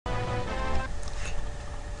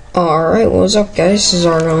Alright, what's up guys, this is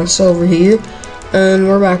Argon Silver here, and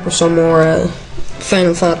we're back with some more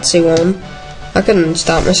Final Fantasy 1. I couldn't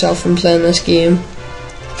stop myself from playing this game,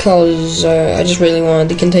 because I just really wanted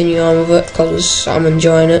to continue on with it, because I'm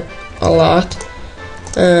enjoying it a lot.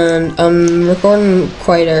 And I'm recording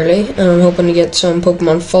quite early, and I'm hoping to get some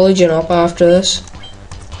Pokemon foliaging up after this.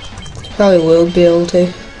 Probably will be able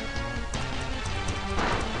to.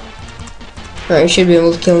 Alright, we should be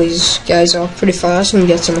able to kill these guys off pretty fast and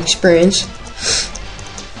get some experience.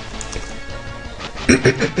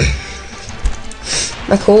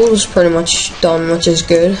 My cold was pretty much done, which is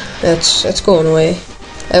good. It's going away.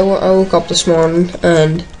 I woke up this morning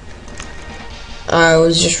and I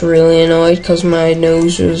was just really annoyed because my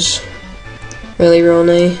nose was really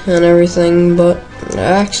runny and everything, but it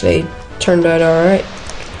actually turned out alright.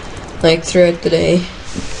 Like throughout the day,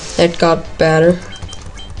 it got better.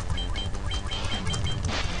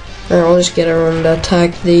 I'll just get everyone to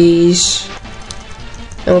attack these.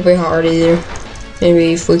 It won't be hard either.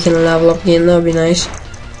 Maybe if we can level up again, that would be nice.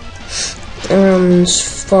 Everyone's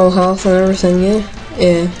full health and everything, yeah?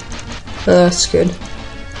 Yeah. That's good.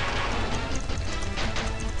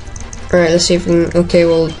 Alright, let's see if we can. Okay,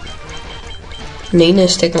 well,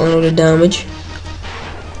 Nina's taking a load of damage.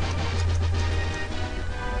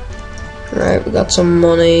 Alright, we got some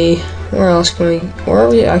money. Where else can we. Where are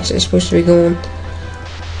we actually supposed to be going?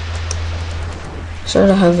 Sort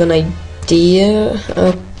of have an idea.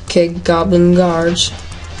 Okay, Goblin Guards.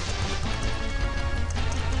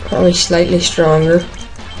 Probably slightly stronger.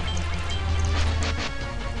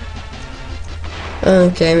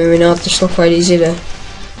 Okay, maybe not. They're still quite easy to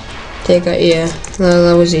take out. Yeah,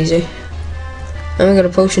 that was easy. And we got a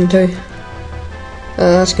potion too.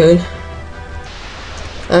 That's good.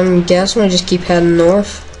 I'm guessing I just keep heading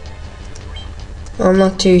north. I'm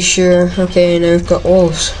not too sure. Okay, now we've got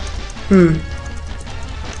wolves.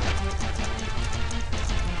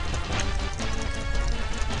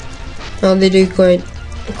 Well, they do quite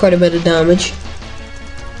a bit of damage.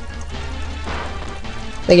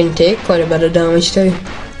 They can take quite a bit of damage too.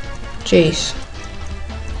 Jeez.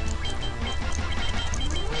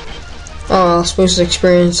 Oh, I suppose the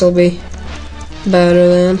experience will be better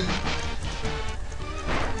then.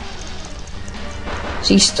 Is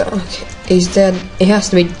he stuck? He's dead. He has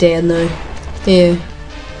to be dead now. Yeah.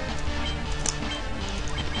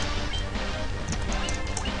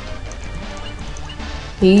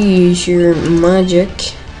 Use your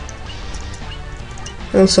magic.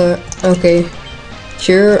 Also, okay.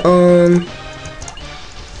 Cure on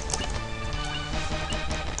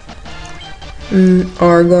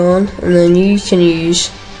Argon, and then you can use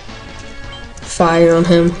fire on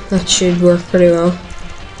him. That should work pretty well.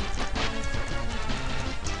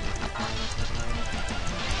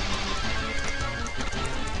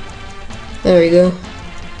 There we go.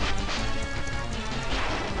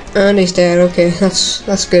 And he's dead. Okay,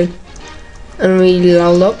 that's good. And we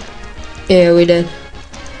leveled up. Yeah, we did.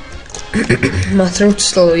 My throat's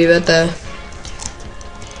still a wee bit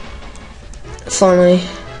funny,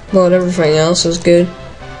 but everything else is good.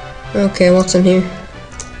 Okay, what's in here?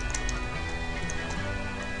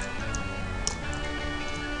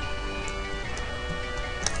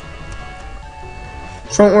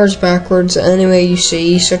 Frontwards, backwards, any way you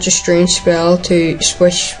see such a strange spell to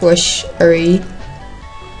swish, swish, or E.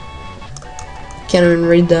 Can't even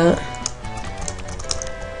read that.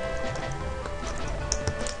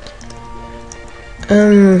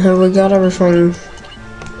 Have we got everything?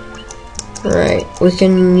 Right, we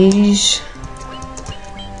can use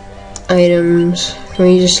items. Can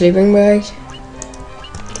we use a sleeping bag?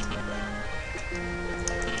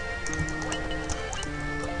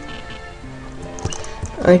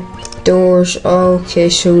 Outdoors. Okay,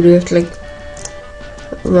 so do we have to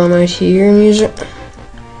like run out here and use it?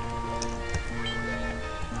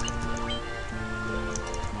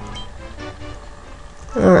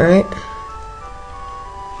 Alright.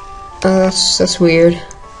 That's weird.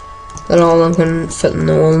 That all of them can fit in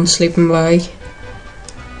the one sleeping bag.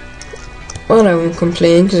 Well, I won't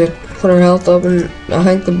complain because it put our health up, and I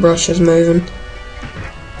think the brush is moving.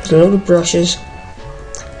 There's a load of brushes.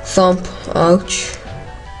 Thump. Ouch.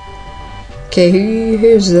 Okay,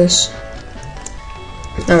 who's this?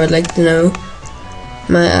 I would like to know.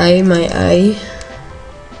 My eye.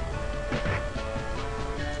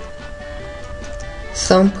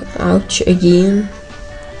 Thump. Ouch again.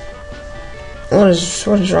 What is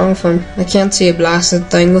wrong with him? I can't see a blasted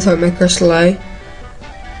thing without my crystal eye.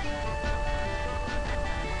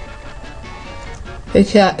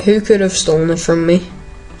 Who could have stolen it from me?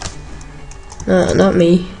 Not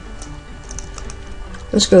me.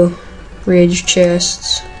 Let's go. Rage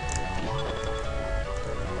chests.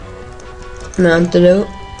 an antidote,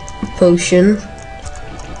 a potion,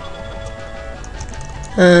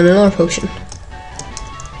 and another potion.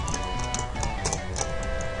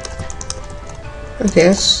 Okay,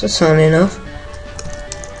 that's handy enough.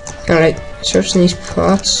 Alright, searching these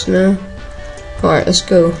pots now. Alright, let's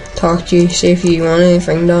go. Talk to you, see if you want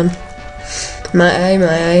anything done. My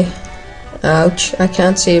eye. Ouch, I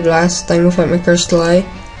can't see a blast thing without my crystal eye.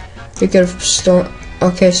 We could have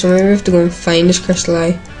okay, so maybe we have to go and find this crystal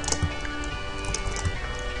eye.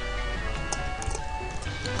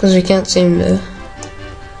 Because we can't seem to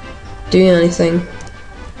do anything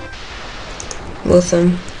with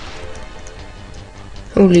him.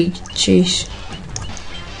 Holy jeez.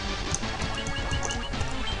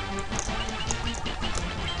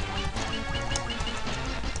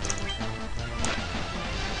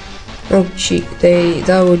 Oh gee,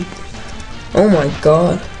 that would, oh my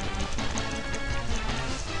god.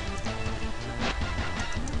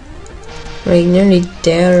 Right, nearly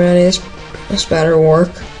dead already, this better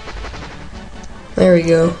work. There we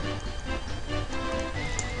go.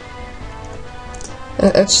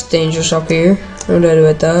 That's dangerous up here, no doubt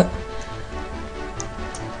about that.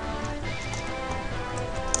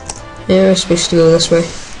 Yeah, we're supposed to go this way.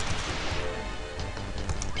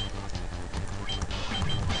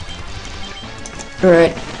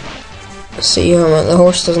 Alright, let's see how much. The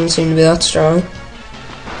horse doesn't seem to be that strong.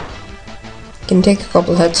 Can take a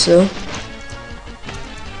couple hits though.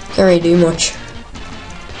 Can't really do much.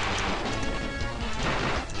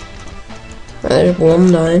 Right, there's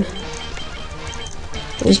one down.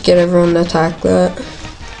 Just get everyone to attack that.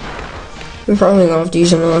 I'm probably gonna have to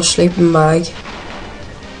use another sleeping bag.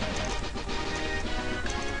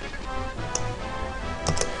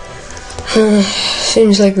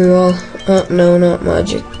 Seems like we all. No, not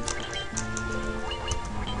magic.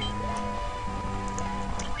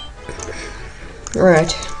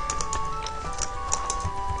 Right.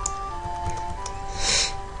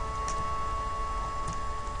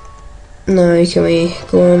 Now can we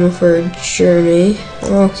go on for a journey?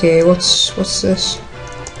 Okay, what's this?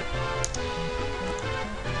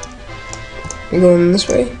 We going this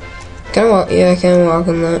way? Can I walk? Yeah, I can walk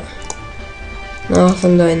on that.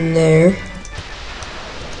 Nothing down there.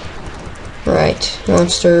 Right,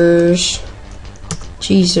 monsters.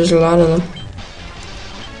 Jeez, there's a lot of them.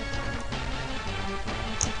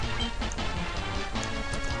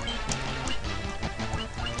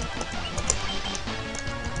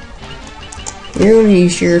 You're gonna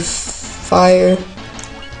use your fire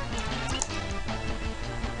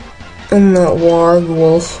and that warg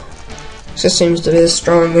wolf. This seems to be the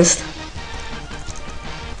strongest.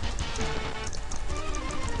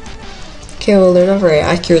 Okay, well they're not very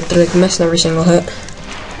accurate, they're like missing every single hit.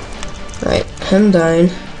 Right, him down.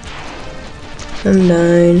 Him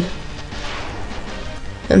down.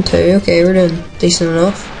 Him too, okay, we're doing decent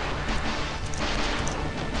enough.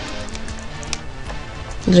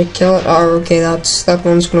 Did I kill it? Oh, okay, that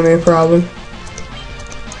one's gonna be a problem.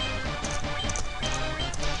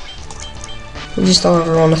 We just don't have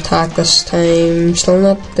everyone attack this time. Still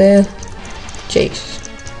not dead. Jeez.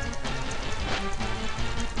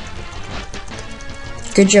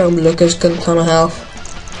 Good job, Lucas. Got a ton of health.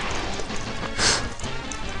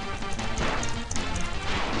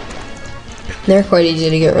 They're quite easy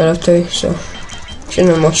to get rid of too, so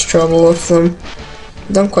shouldn't have much trouble with them.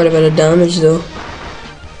 Done quite a bit of damage though.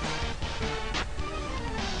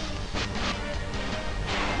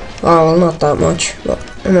 Oh well, not that much, but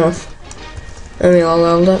enough. And we all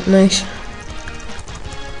leveled up, nice.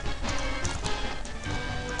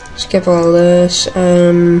 Skip all this.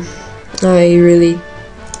 I really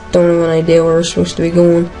don't have an idea where we're supposed to be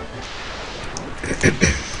going.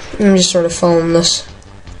 I'm just sort of following this.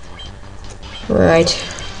 Right.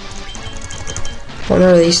 Wonder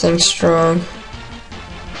are these things strong?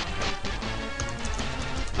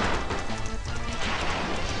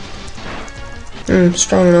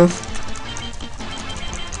 Strong enough.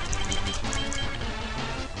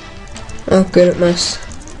 Oh, good, it missed.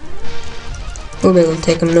 We'll be able to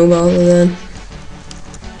take him no bother then.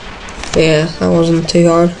 But yeah, that wasn't too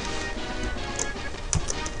hard.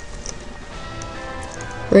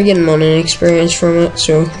 We're getting money and experience from it,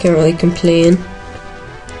 so can't really complain.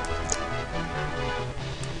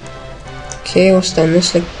 Okay, what's down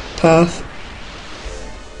this like path?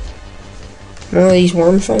 One of these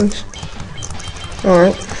worm things.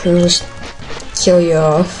 Alright, I'll just kill you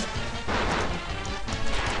off.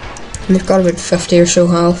 And they've got about 50 or so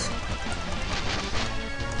health.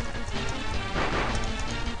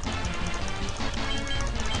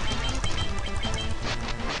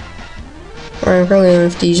 Alright, I'm probably gonna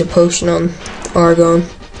have to use a potion on Argon.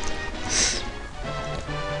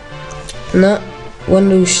 And that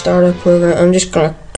Windows startup program, I'm just gonna